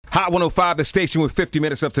Hot 105, the station with 50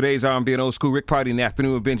 minutes of today's R&B and old school. Rick Party in the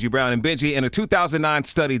afternoon with Benji Brown and Benji. In a 2009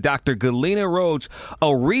 study, Dr. Galena Rhodes,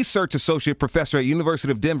 a research associate professor at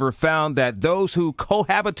University of Denver, found that those who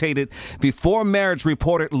cohabitated before marriage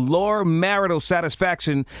reported lower marital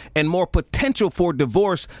satisfaction and more potential for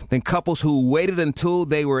divorce than couples who waited until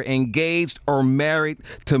they were engaged or married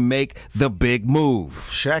to make the big move.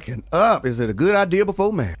 Shacking up. Is it a good idea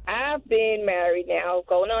before marriage? I've been married now,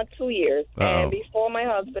 going on 2 years. And before my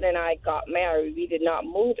husband and I got married, we did not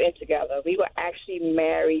move in together. We were actually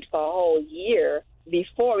married for a whole year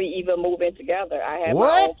before we even moved in together. I had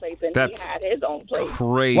my own place and he had his own place.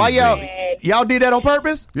 Crazy. Why y'all did that on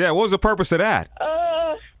purpose? Yeah, what was the purpose of that?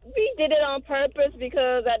 We did it on purpose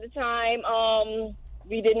because at the time,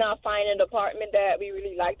 we did not find an apartment that we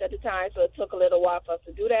really liked at the time, so it took a little while for us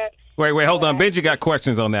to do that. Wait, hold on. Benji got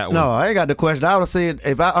questions on that one. No, I ain't got the question. I would have said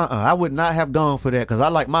if I would not have gone for that because I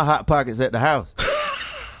like my Hot Pockets at the house.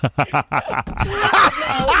 No, he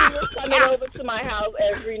was coming over to my house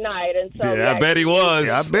every night, and so I bet he was.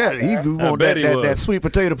 Yeah, I bet he want that sweet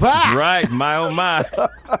potato pie. Right, my oh my.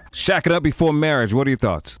 Shacking up before marriage. What are your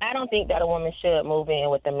thoughts? I don't think that a woman should move in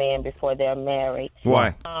with a man before they're married.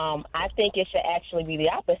 Why? I think it should actually be the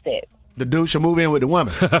opposite. The dude should move in with the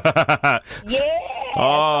woman. Yeah.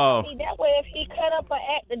 Oh. See, that way, if he cut up or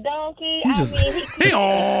act the donkey, he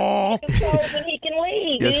can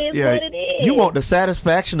leave. Yes, it is what it is. You want the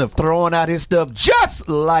satisfaction of throwing out his stuff just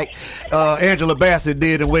like Angela Bassett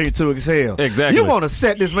did in Waiting to Exhale. Exactly. You want to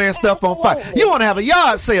set this man's stuff on fire. You want to have a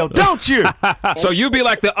yard sale, don't you? So you be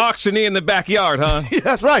like the auctioneer in the backyard, huh?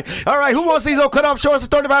 That's right. All right, who wants these old cut-off shorts for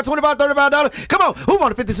 $35, $35? Come on, who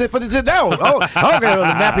want a 50 cent down? Oh, okay, well,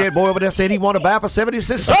 the nappy-head boy over there said he want to buy for 70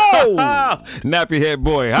 cents. So! Nappy head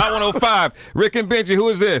boy. Hot 105. Rick and Benji, who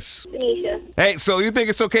is this? Tanisha. Hey, so you think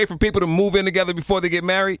it's okay for people to move in together before they get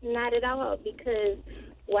married? Not at all, because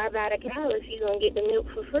why buy the cow if you're going to get the milk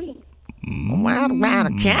for free? Why buy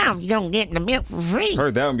the cow if you're going to get the milk for free?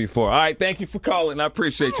 Heard that one before. All right, thank you for calling. I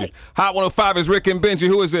appreciate you. Hot 105 is Rick and Benji.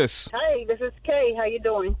 Who is this? Hey, this is Kay. How you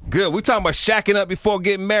doing? Good. We talking about shacking up before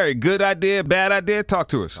getting married. Good idea, bad idea? Talk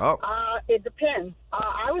to us. It depends.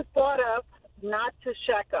 I was brought up not to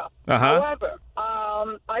shack up. Uh-huh. However,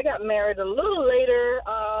 I got married a little later.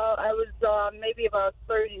 I was maybe about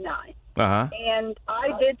 39. Uh-huh. And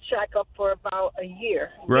I did shack up for about a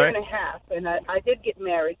year and a half, and I did get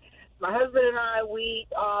married. My husband and I, we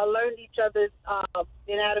learned each other's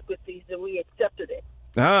inadequacies, and we accepted it.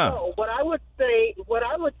 Uh-huh. So what I would say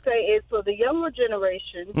is for the younger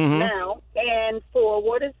generation now, and for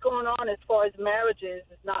what is going on as far as marriages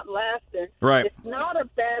is not lasting. Right. It's not a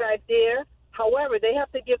bad idea. However, they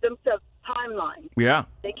have to give themselves timelines. Yeah.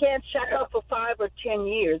 They can't shack up for 5 or 10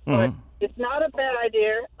 years, but it's not a bad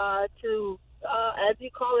idea to, as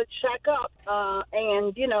you call it, shack up,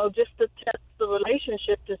 and just to test the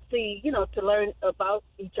relationship to see, to learn about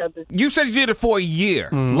each other. You said you did it for a year.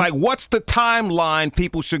 Like, what's the timeline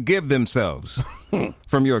people should give themselves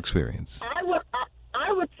from your experience?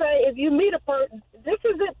 I would say if you meet a person, this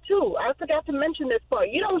is it too. I forgot to mention this part.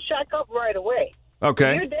 You don't shack up right away.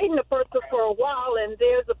 Okay. If you're dating a person for a while and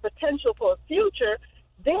there's a potential for a future,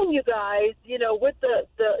 then you guys, with the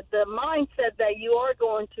mindset that you are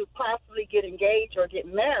going to possibly get engaged or get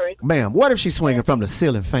married. Ma'am, what if she's swinging from the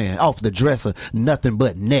ceiling fan off the dresser, nothing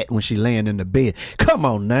but net when she laying in the bed? Come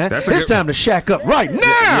on now. It's time to shack up right now.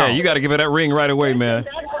 Yeah, you got to give her that ring right away, man.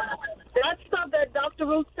 That stuff that Dr.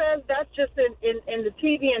 Ruth says, that's just in the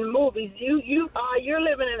TV and movies. You're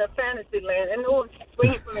living in a fantasy land, and no one's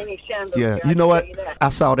swinging from any chandelier. Yeah, you know what? I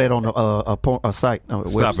saw that on a site.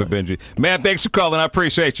 Stop it, Benji. Man, thanks for calling. I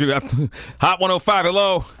appreciate you. Hot 105,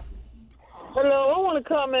 hello. Hello, I want to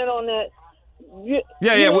comment on that. It's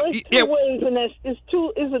two ways, and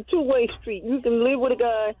it's a two-way street. You can live with a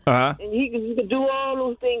guy, and you can do all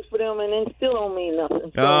those things for them, and then still don't mean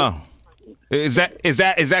nothing. So, Is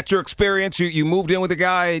that your experience? You moved in with a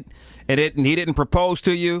guy and he didn't propose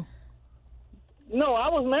to you? No, I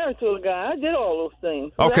was married to a guy. I did all those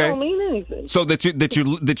things. Okay. That don't mean anything. So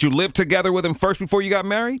that you lived together with him first before you got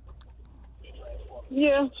married?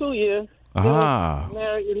 Yeah, 2 years.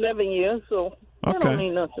 Married 11 years, so that don't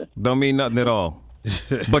mean nothing. Don't mean nothing at all.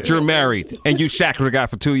 But you're married and you shacked with a guy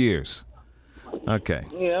for 2 years. Okay.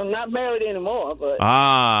 Yeah, I'm not married anymore, but.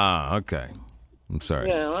 Okay. I'm sorry.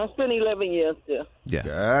 Yeah, I spent 11 years there. Yeah.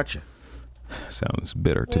 Gotcha. Sounds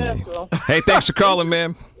bitter to me. So. Hey, thanks for calling,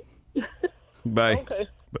 man. Bye. Okay.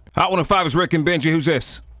 Hot 105 is Rick and Benji. Who's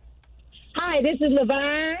this? Hi, this is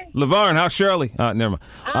Laverne. Laverne, how's Shirley? Never mind.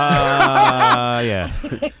 Yeah.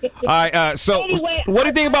 All right. So, Anyway, what do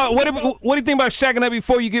you think about what do you think about shacking up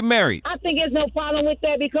before you get married? I think there's no problem with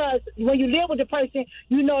that because when you live with the person,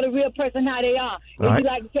 you know the real person how they are. If Right. you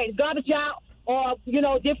like to take the garbage out or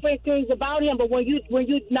different things about him, but when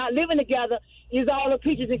you not living together, it's all the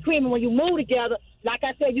peaches and cream. And when you move together, like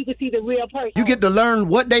I said, you can see the real person. You get to learn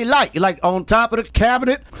what they like on top of the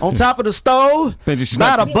cabinet, on top of the stove, Benji, she's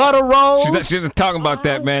by not- the butter rolls. She's not talking about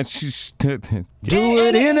that, man. She's Do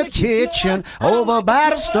it in the kitchen, over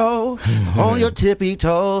by the stove, on your tippy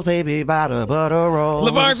toes, baby, by the butter rolls.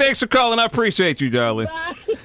 Laverne, thanks for calling. I appreciate you, darling.